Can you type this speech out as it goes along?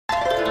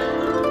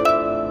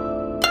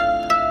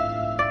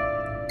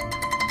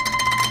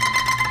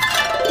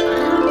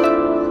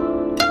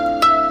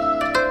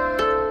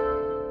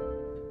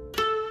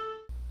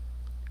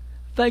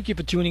Thank you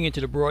for tuning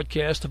into the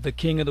broadcast of The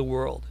King of the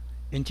World.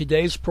 In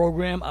today's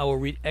program, I will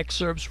read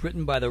excerpts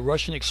written by the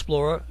Russian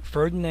explorer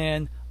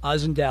Ferdinand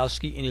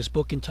Ossendowski in his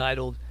book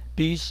entitled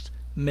Beasts,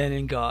 Men,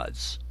 and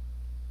Gods.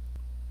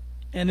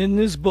 And in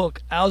this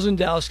book,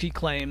 Ossendowski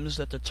claims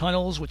that the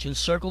tunnels which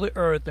encircle the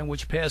Earth and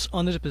which pass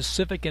under the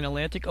Pacific and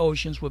Atlantic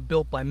Oceans were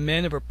built by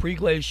men of a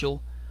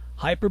pre-glacial,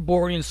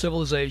 Hyperborean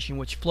civilization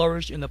which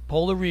flourished in the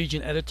polar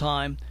region at a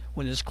time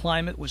when its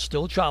climate was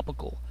still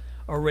tropical,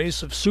 a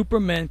race of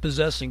supermen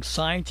possessing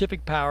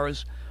scientific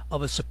powers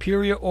of a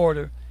superior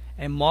order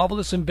and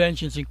marvelous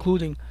inventions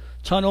including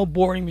tunnel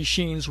boring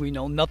machines we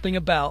know nothing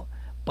about,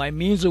 by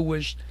means of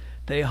which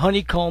they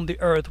honeycombed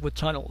the earth with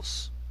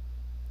tunnels.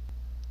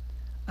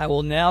 I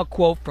will now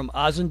quote from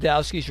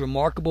Ossendowski's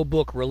remarkable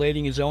book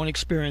relating his own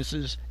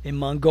experiences in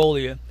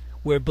Mongolia,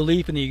 where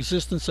belief in the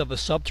existence of a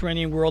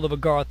subterranean world of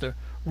Agartha,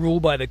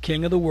 ruled by the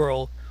King of the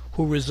World,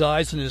 who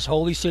resides in his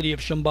holy city of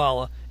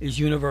Shambhala, is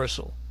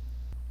universal.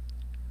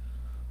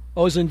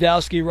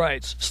 Ossendowski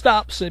writes,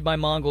 "Stop," said my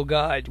Mongol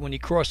guide when he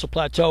crossed the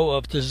plateau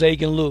of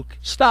Tzaganluk.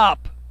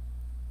 "Stop!"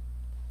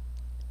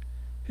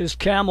 His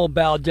camel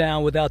bowed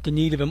down without the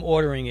need of him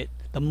ordering it.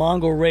 The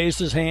Mongol raised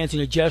his hands in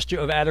a gesture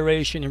of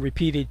adoration and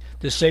repeated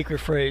the sacred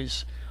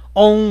phrase,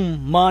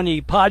 Om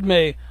Mani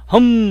Padme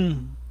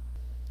Hum.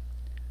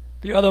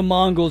 The other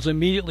Mongols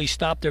immediately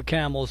stopped their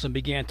camels and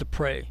began to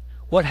pray.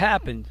 What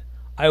happened?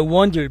 I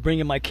wondered,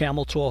 bringing my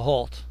camel to a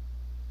halt.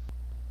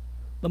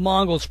 The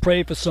Mongols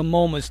prayed for some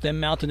moments, then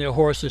mounted their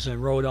horses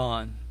and rode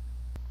on.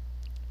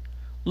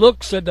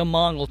 "Look," said the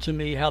Mongol to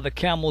me, "how the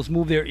camels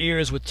move their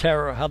ears with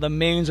terror, how the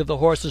manes of the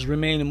horses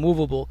remain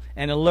immovable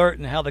and alert,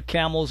 and how the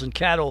camels and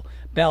cattle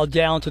bow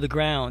down to the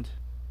ground.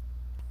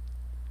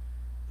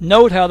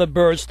 Note how the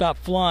birds stop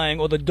flying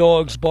or the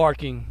dogs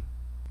barking.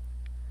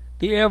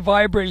 The air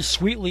vibrates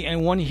sweetly,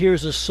 and one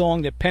hears a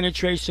song that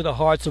penetrates to the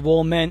hearts of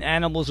all men,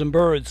 animals, and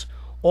birds.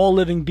 All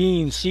living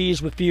beings,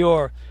 seized with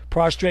fear,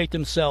 prostrate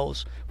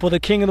themselves, for the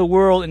King of the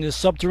World in his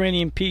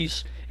subterranean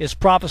peace is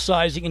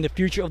prophesying in the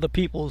future of the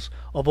peoples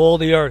of all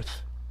the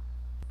earth."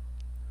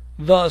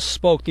 Thus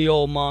spoke the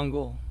old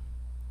Mongol.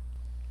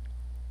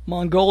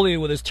 Mongolia,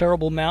 with its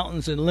terrible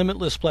mountains and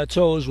limitless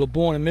plateaus, were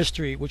born a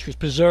mystery which was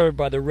preserved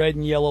by the red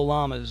and yellow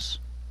lamas.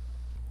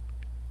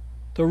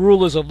 The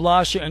rulers of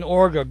Lhasa and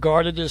Orga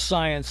guarded their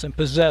science and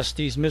possessed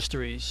these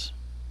mysteries.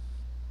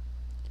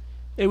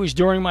 It was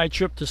during my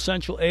trip to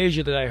Central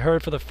Asia that I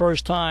heard for the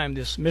first time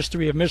this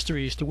mystery of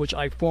mysteries, to which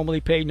I formerly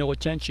paid no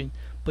attention,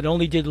 but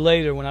only did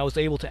later when I was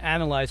able to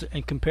analyze it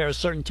and compare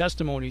certain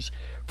testimonies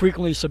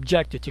frequently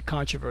subjected to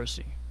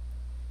controversy.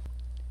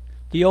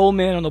 The old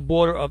man on the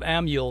border of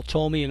Amyl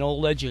told me an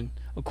old legend,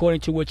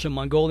 according to which a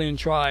Mongolian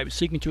tribe,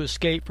 seeking to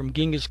escape from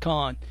Genghis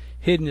Khan,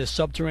 hid in this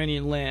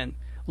subterranean land.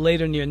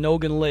 Later, near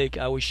Nogan Lake,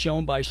 I was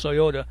shown by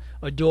Soyota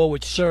a door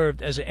which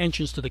served as an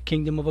entrance to the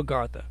kingdom of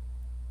Agartha.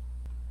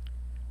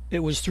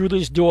 It was through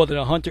this door that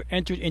a hunter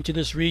entered into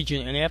this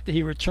region, and after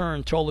he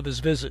returned told of his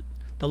visit.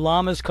 The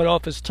lamas cut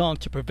off his tongue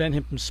to prevent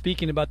him from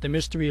speaking about the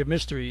mystery of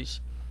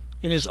mysteries.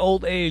 In his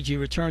old age he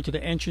returned to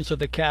the entrance of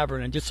the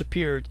cavern and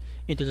disappeared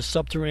into the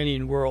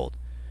subterranean world,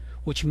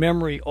 which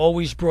memory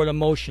always brought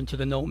emotion to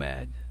the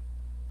nomad.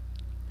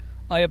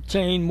 I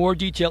obtained more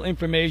detailed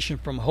information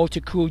from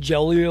Hotaku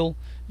Jalil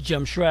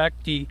Jamshrak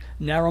the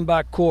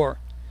Narambak Kaur.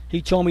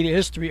 He told me the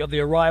history of the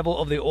arrival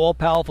of the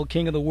all-powerful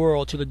King of the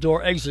World to the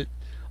door exit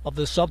of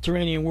the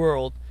subterranean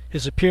world,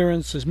 his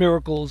appearance, his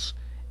miracles,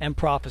 and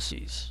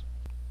prophecies.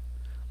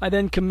 I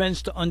then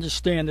commenced to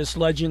understand this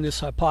legend, this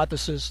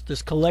hypothesis,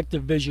 this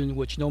collective vision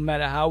which, no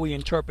matter how we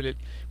interpret it,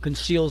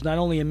 conceals not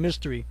only a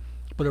mystery,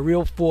 but a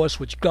real force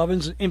which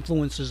governs and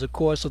influences the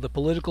course of the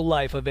political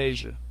life of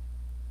Asia.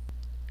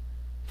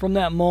 From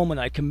that moment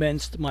I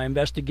commenced my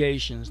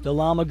investigations. The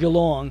Lama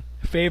Gelong,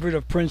 favorite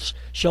of Prince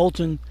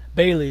Sultan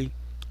Bailey,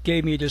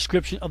 gave me a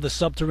description of the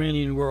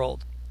subterranean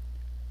world.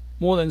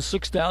 More than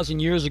 6,000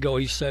 years ago,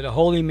 he said, a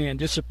holy man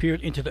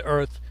disappeared into the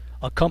earth,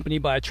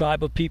 accompanied by a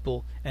tribe of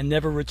people, and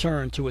never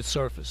returned to its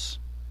surface.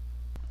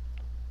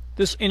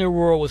 This inner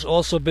world was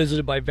also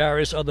visited by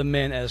various other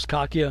men as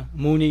Kakya,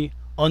 Muni,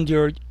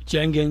 Undur,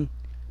 Jengen,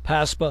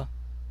 Paspa,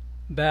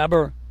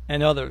 Babur,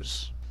 and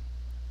others.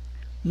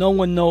 No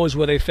one knows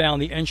where they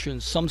found the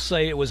entrance. Some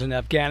say it was in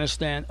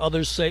Afghanistan,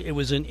 others say it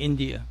was in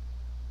India.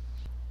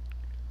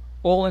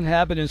 All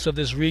inhabitants of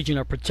this region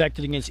are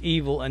protected against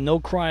evil, and no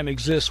crime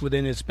exists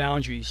within its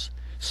boundaries.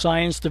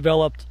 Science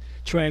developed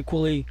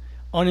tranquilly,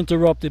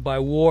 uninterrupted by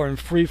war, and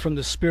free from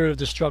the spirit of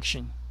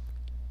destruction.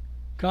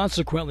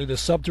 Consequently, the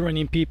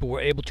subterranean people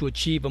were able to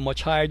achieve a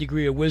much higher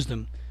degree of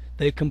wisdom.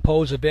 They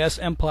composed a vast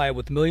empire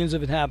with millions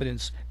of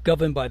inhabitants,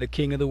 governed by the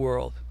King of the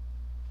World.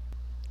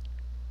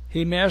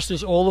 He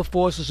masters all the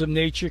forces of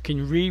nature,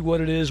 can read what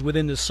it is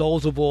within the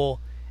souls of all,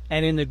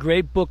 and in the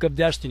great book of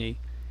destiny,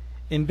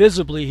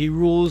 invisibly he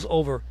rules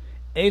over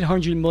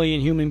 800 million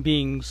human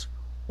beings,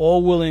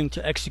 all willing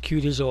to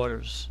execute his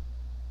orders.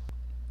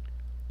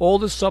 All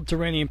the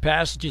subterranean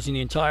passages in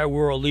the entire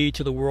world lead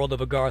to the world of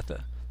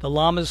Agartha. The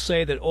Lamas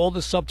say that all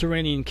the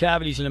subterranean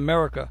cavities in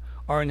America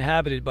are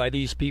inhabited by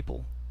these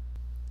people.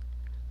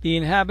 The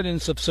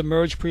inhabitants of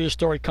submerged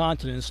prehistoric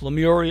continents,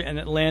 Lemuria and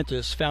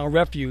Atlantis, found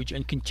refuge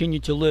and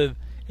continued to live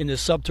in the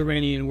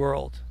subterranean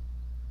world.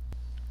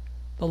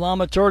 The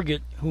Lama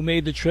Turgut, who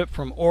made the trip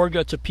from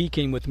Orga to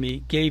Peking with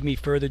me, gave me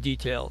further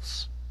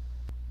details.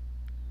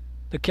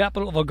 The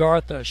capital of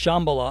Agartha,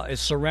 Shambhala,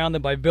 is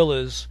surrounded by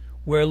villas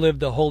where live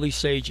the holy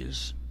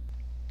sages.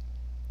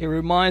 It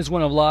reminds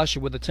one of Lhasa,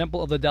 where the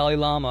temple of the Dalai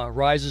Lama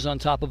rises on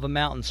top of a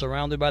mountain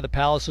surrounded by the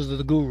palaces of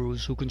the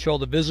gurus who control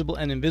the visible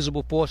and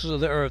invisible forces of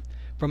the earth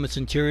from its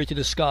interior to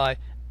the sky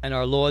and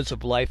are lords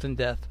of life and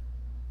death.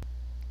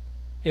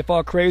 If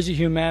our crazy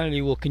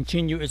humanity will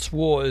continue its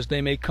wars,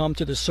 they may come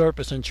to the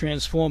surface and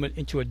transform it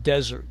into a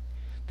desert.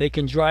 They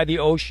can dry the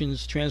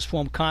oceans,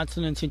 transform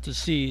continents into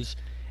seas,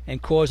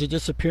 and cause the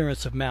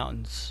disappearance of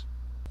mountains.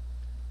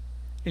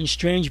 In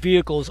strange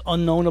vehicles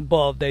unknown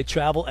above, they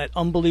travel at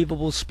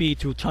unbelievable speed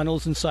through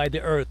tunnels inside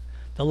the earth.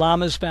 The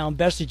Lamas found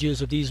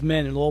vestiges of these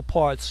men in all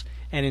parts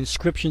and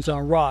inscriptions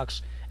on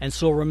rocks, and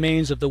saw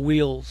remains of the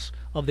wheels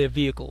of their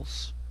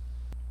vehicles.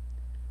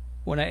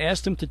 When I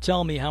asked him to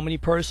tell me how many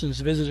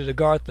persons visited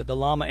Agartha, the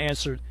Lama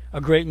answered,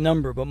 "A great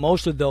number, but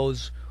most of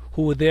those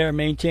who were there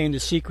maintained the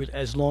secret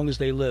as long as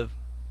they live."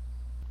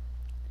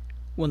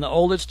 When the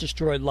Olets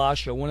destroyed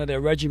Lhasa, one of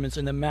their regiments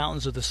in the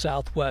mountains of the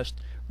southwest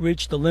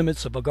reached the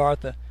limits of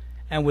Agartha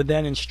and were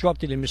then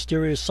instructed in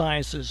mysterious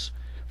sciences,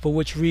 for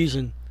which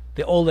reason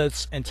the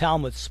Olets and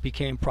Talmuds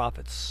became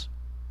prophets.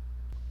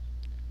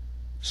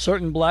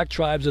 Certain black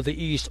tribes of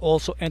the east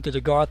also entered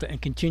Agartha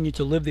and continued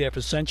to live there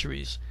for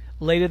centuries.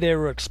 Later they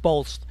were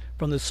expulsed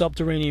from the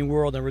subterranean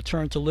world and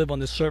returned to live on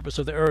the surface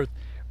of the earth,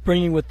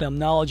 bringing with them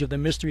knowledge of the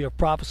mystery of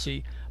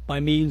prophecy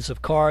by means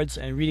of cards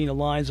and reading the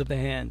lines of the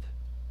hand.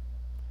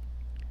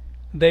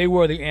 They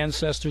were the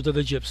ancestors of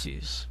the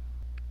Gypsies.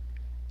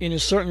 In a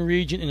certain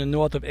region in the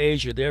north of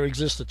Asia, there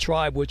exists a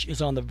tribe which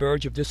is on the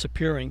verge of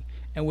disappearing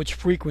and which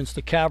frequents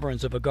the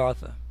caverns of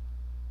Agartha.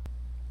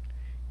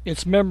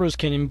 Its members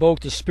can invoke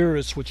the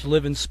spirits which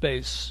live in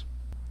space.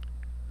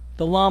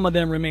 The Lama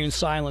then remained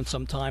silent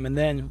some time and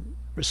then,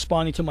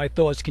 responding to my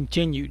thoughts,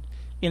 continued,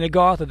 "In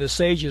Agartha the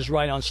sages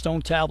write on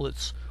stone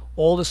tablets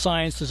all the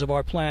sciences of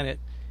our planet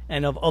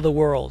and of other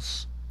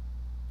worlds.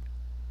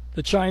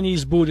 The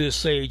Chinese Buddhist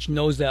sage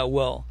knows that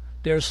well.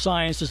 Their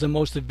science is the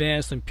most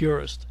advanced and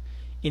purest.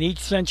 In each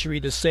century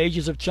the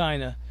sages of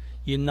China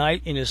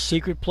unite in a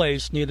secret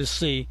place near the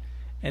sea,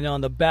 and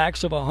on the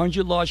backs of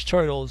 100 large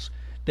turtles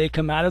they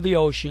come out of the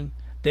ocean.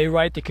 They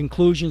write the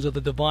conclusions of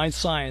the divine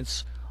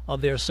science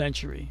of their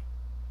century."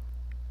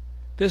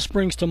 This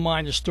brings to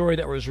mind a story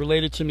that was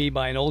related to me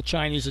by an old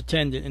Chinese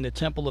attendant in the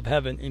Temple of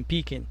Heaven in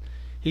Peking.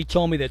 He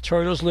told me that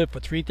turtles live for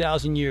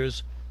 3,000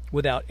 years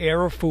without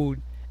air or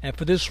food, and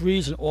for this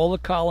reason all the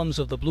columns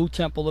of the Blue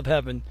Temple of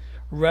Heaven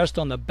rest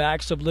on the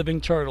backs of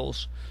living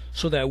turtles,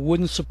 so that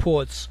wooden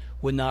supports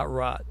would not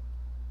rot.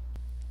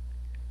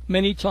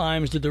 Many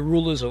times did the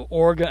rulers of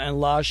Orga and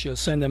Lhasa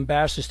send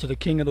ambassadors to the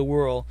King of the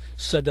World,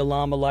 said the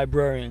Lama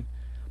librarian,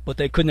 but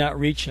they could not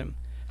reach him.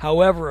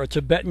 However, a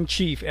Tibetan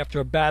chief, after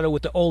a battle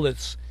with the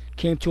Olets,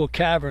 came to a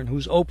cavern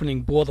whose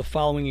opening bore the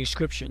following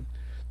inscription: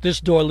 "This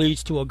door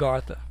leads to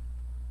Agartha."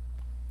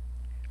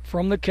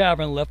 From the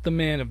cavern left a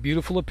man of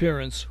beautiful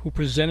appearance, who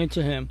presented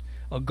to him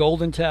a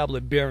golden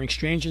tablet bearing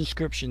strange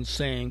inscriptions,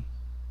 saying,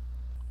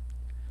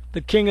 "The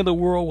King of the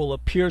World will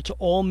appear to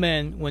all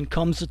men when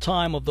comes the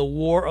time of the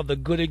war of the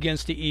good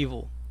against the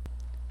evil.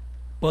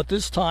 But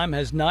this time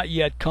has not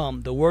yet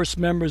come. The worst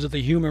members of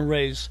the human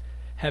race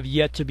have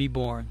yet to be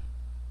born."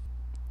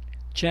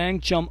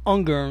 Chang Chum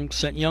Ungern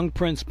sent young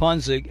Prince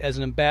Punzig as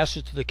an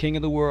ambassador to the King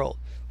of the World.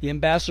 The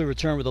ambassador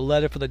returned with a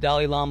letter for the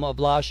Dalai Lama of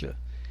Lhasa.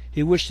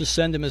 He wished to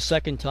send him a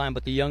second time,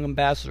 but the young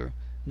ambassador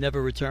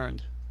never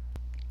returned.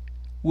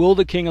 Will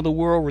the King of the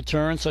World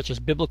return, such as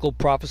biblical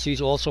prophecies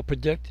also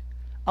predict?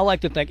 I'd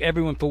like to thank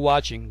everyone for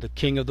watching The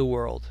King of the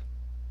World.